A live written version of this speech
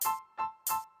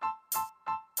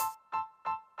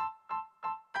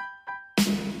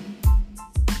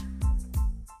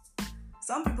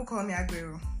Some people call me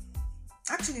Aguero.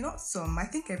 Actually, not some. I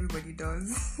think everybody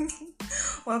does.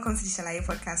 Welcome to the Shalaye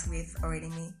podcast with Already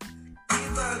Me.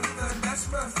 That's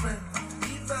my friend.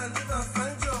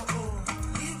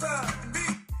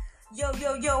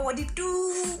 Yo, what do you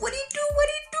do?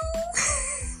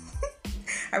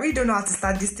 I really don't know how to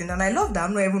start this thing, and I love that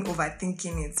I'm not even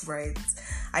overthinking it, right?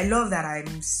 I love that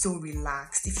I'm so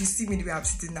relaxed. If you see me the way I'm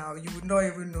sitting now, you would not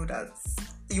even know that.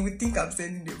 You would think I'm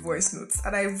sending the voice notes,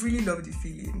 and I really love the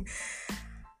feeling.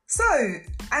 So,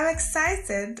 I'm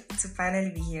excited to finally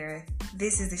be here.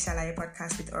 This is the Shalaye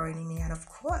podcast with Already Me, and of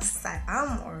course, I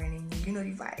am Already Me. You know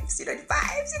the vibes.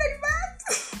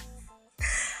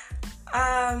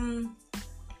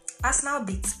 Arsenal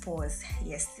beat Spurs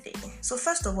yesterday. So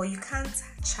first of all, you can't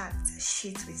chat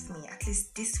shit with me, at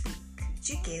least this week.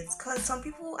 Do you get? Because some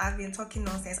people have been talking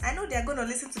nonsense. I know they're going to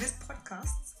listen to this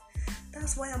podcast.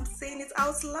 That's why I'm saying it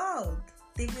out loud.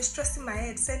 They've been stressing my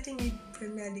head, sending me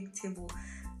Premier League table.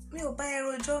 Mi ò bá ẹ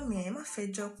rojọ́ mi, ẹ má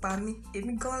fẹjọ́ pa mí.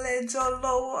 Èmi gan lẹ́jọ́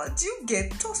lọ́wọ́. Do you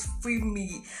get? Just free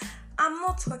me. I'm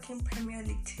not talking Premier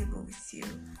League table with you.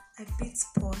 I beat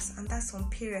Spurs, and that's on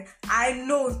period. I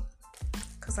know.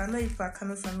 Because I know if you are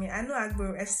coming from me. I know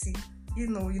Agbero FC. You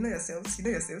know yourselves.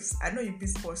 I know you beat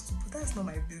Spurs too, but that's not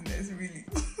my business, really.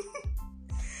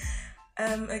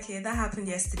 Okay, that happened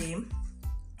yesterday.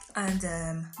 And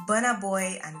Burna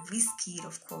Boy and Wizkid,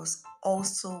 of course,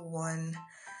 also won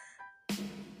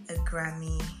a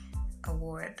Grammy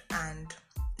award. And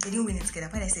they didn't win it together.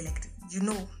 When I say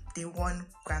they won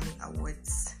Grammy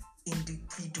awards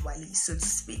individually, so to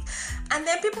speak. And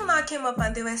then people now came up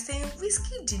and they were saying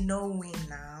Wizkid did not win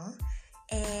now.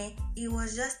 He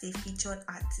was just a featured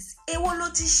artist.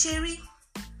 Ewoloti Sherry.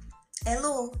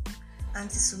 Hello,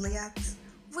 Auntie Sulayat.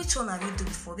 Which one have you done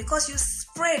before? Because you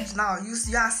spread now. You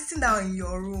are sitting down in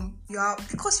your room.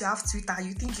 Because you have Twitter,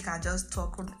 you think you can just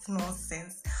talk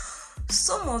nonsense.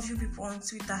 Some of you people on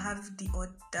Twitter have the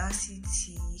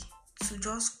audacity to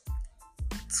just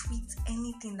tweet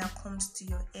anything that comes to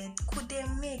your head. Could they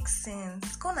make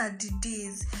sense? Gone are the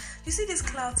days. You see this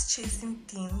cloud chasing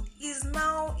thing is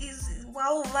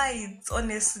wow right,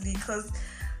 honestly, because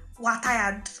we're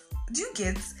tired. Do you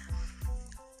get?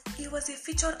 He was a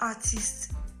featured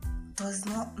artist does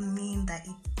not mean that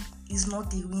it is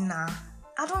not a winner.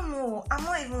 I don't know. I'm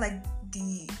not even like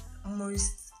the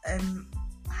most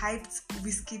hyped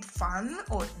Wizkid fan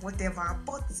or whatever,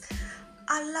 but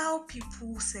allow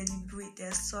people celebrate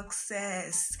their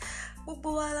success.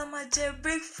 Gbogbo wa la ma jẹ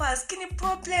breakfast. Kí ni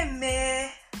problem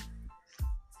eh?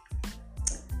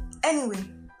 Anyway,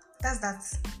 that's that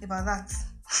about that.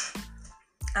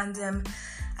 And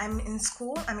I'm in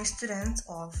school. I'm a student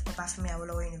of Obafemi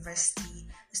Awolowo University,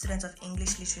 a student of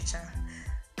English literature.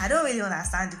 I don't really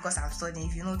understand because I'm studying.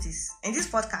 If you notice in this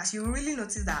podcast, you will really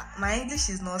notice that my English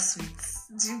is not sweet.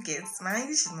 Do you get? My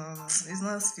English is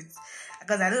not sweet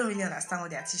because I don't really understand what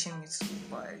they are teaching me to.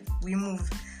 But we move.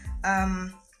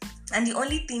 And the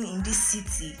only thing in this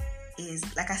city is,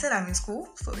 like I said, I'm in school.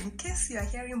 So in case you are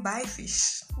hearing "bye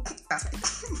fish," that's right.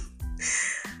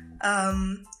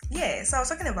 Yeah. So I was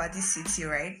talking about this city,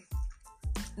 right?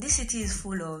 This city is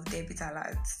full of debit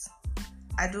alerts.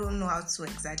 I don't know how to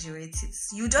exaggerate it.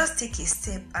 You just take a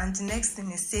step and the next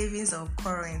thing is savings or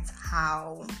current.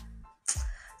 How?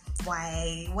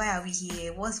 Why are we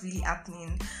here? What's really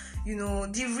happening? You know,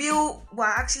 we're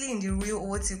actually in the real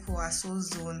what you call a soul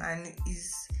zone, and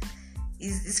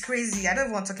it's crazy. I don't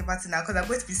even want to talk about it now because I'm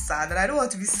going to be sad, and I don't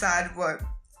want to be sad, but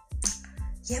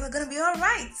yeah, we're gonna be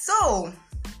alright. So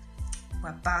we're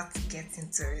about to get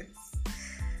into it.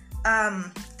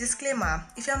 Disclaimer,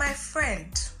 if you're my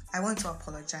friend, I want to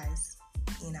apologize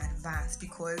in advance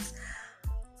because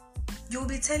you'll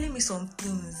be telling me some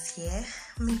things here,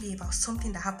 maybe about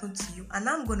something that happened to you, and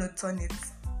I'm gonna turn it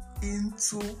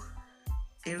into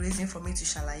a reason for me to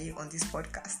shalaye on this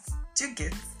podcast. Do you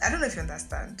get? I don't know if you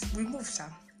understand. We move,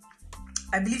 Sham.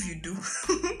 I believe you do.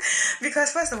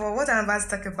 Because first of all, what I'm about to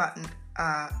talk about,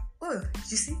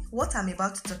 you see, what I'm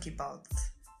about to talk about.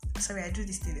 Sorry, I do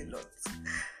this thing a lot.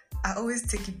 I always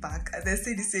take it back and then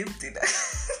say the same thing.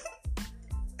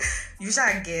 You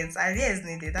shall get. Idea is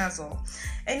needed, that's all.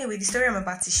 Anyway, the story I'm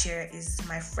about to share is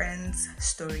my friend's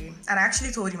story. And I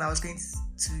actually told him I was going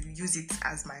to use it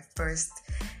as my first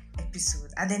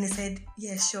episode. And then he said,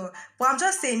 yeah, sure. But I'm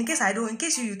just saying, in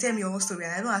case you tell me your own story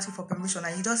and I don't ask you for permission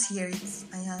and you just hear it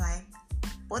and you're like,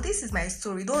 but this is my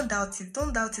story. Don't doubt it.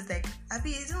 Like,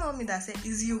 Abi, is it not me that said,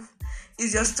 it's you.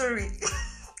 It's your story.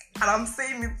 And I'm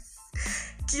saying it.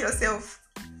 Kill yourself.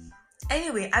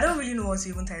 Anyway, I don't really know what to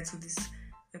even title this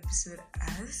episode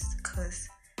as, because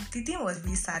the thing was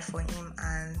really sad for him,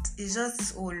 and it's just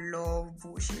this whole love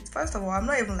bullshit. First of all, I'm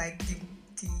not even like the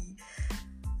the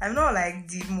I'm not like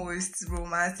the most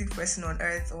romantic person on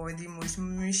earth or the most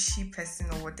mushy person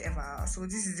or whatever. So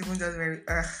this is even just very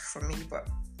for me, but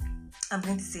I'm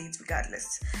going to say it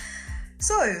regardless.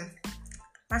 So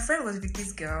my friend was with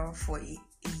this girl for a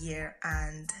year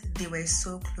and they were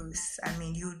so close. I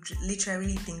mean, you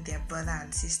literally think they're brother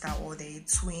and sister or they're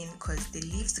twin because they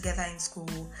live together in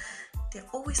school. They're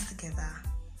always together.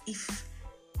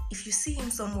 If you see him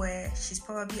somewhere, she's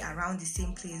probably around the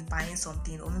same place buying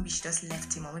something, or maybe she just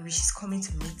left him, or maybe she's coming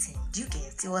to meet him. Do you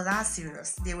get? It was that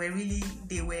serious. They were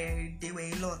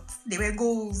a lot. They were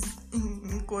goals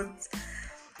in quotes.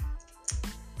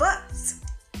 But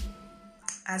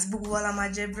as Bugwala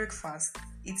Maje breakfast,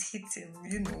 it hit him,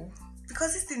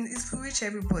 because this thing is to reach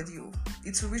everybody.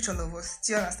 It will reach all of us.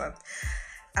 Do you understand?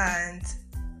 And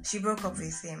she broke up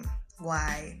with him.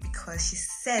 Why? Because she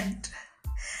said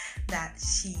that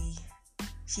she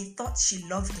thought she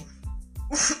loved him.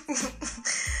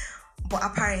 But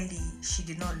apparently she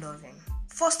did not love him.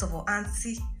 First of all,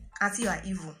 auntie, you are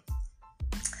evil.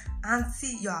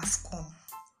 Auntie, you are scum.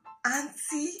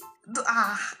 Auntie,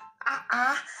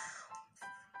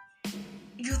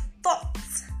 you thought,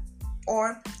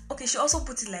 or okay, she also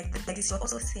put it like this. She was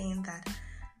also saying that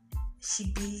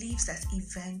she believes that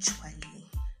eventually,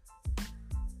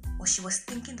 or she was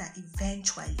thinking that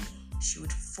eventually she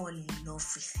would fall in love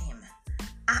with him.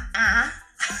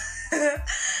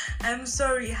 I'm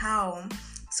sorry, how?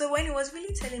 So when he was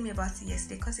really telling me about it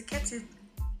yesterday, because he kept it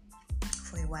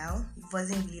for a while, he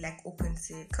wasn't really like open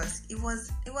to it, because it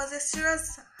was a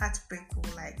serious heartbreak.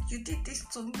 Like, you did this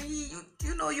to me,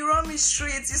 you run me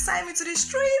streets, you signed me to the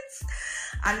streets,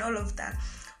 and all of that.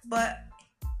 But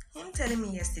him telling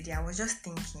me yesterday, I was just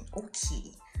thinking,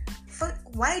 okay,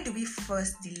 why do we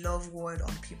force the love word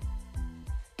on people?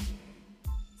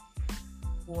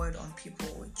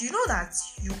 Do you know that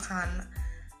you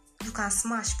can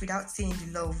smash without saying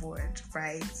the love word,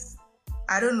 right?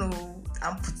 I don't know,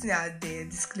 I'm putting it out there,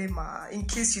 disclaimer, in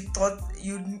case you thought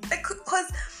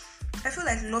because I feel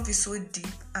like love is so deep,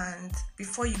 and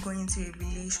before you go into a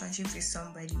relationship with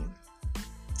somebody,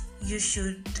 you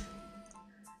should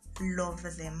love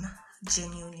them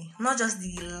genuinely, not just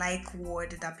the like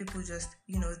word that people just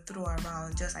throw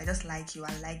around. I just like you,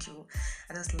 I like you,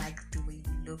 I just like the way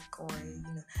you look, or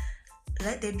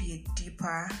let there be a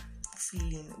deeper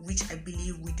feeling, which I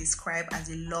believe we describe as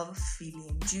a love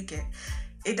feeling. Do you get?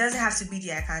 It doesn't have to be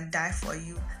the I can die for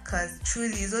you, because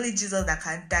truly it's only Jesus that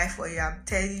can die for you. I'm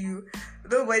telling you,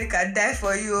 nobody can die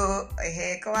for you.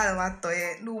 Hey, come on,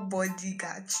 nobody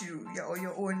got you. You're on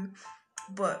your own.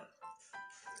 But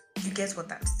you get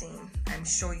what I'm saying. I'm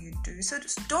sure you do. So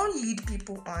just don't lead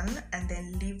people on and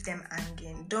then leave them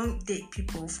hanging. Don't date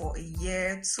people for a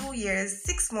year, 2 years,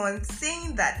 6 months,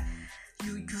 saying that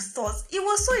you thought. It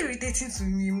was so irritating to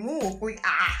me. You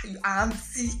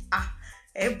auntie,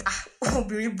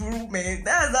 man.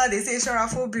 That's how they say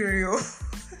sharafobirio.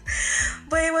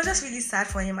 But it was just really sad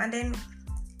for him. And then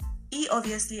he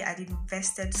obviously had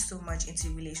invested so much into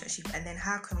a relationship, and then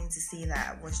her coming to say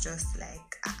that was just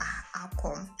like, how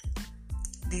come?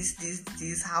 This,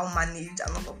 how managed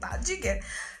and all of that. Do you get?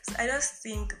 So I just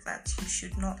think that you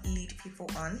should not lead people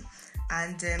on.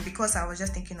 And because I was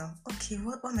just thinking of, okay,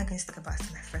 what am I going to talk about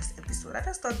in my first episode? I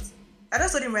just told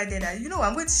him right there that,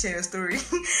 I'm going to share your story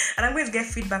and I'm going to get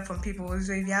feedback from people.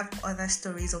 So if you have other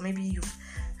stories, or maybe you've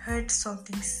heard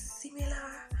something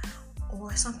similar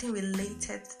or something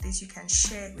related to this, you can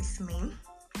share it with me.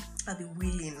 I'll be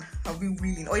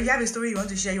willing. Or if you have a story you want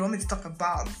to share, you want me to talk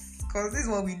about, because this is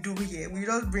what we do here. We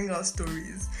just bring out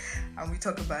stories and we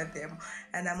talk about them.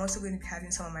 And I'm also going to be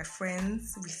having some of my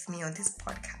friends with me on this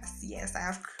podcast. Yes, I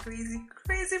have crazy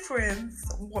friends.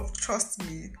 Trust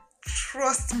me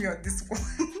on this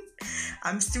one.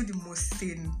 I'm still the most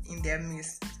sane in their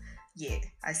midst. Yeah,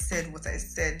 I said what I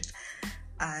said.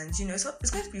 And so it's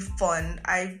going to be fun.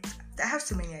 I have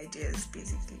so many ideas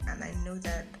basically, and I know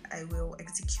that I will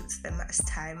execute them as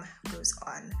time goes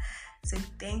on. So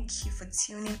thank you for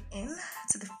tuning in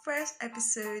to the first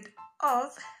episode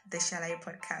of the Shalaye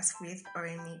podcast with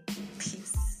Oremi.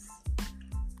 Peace.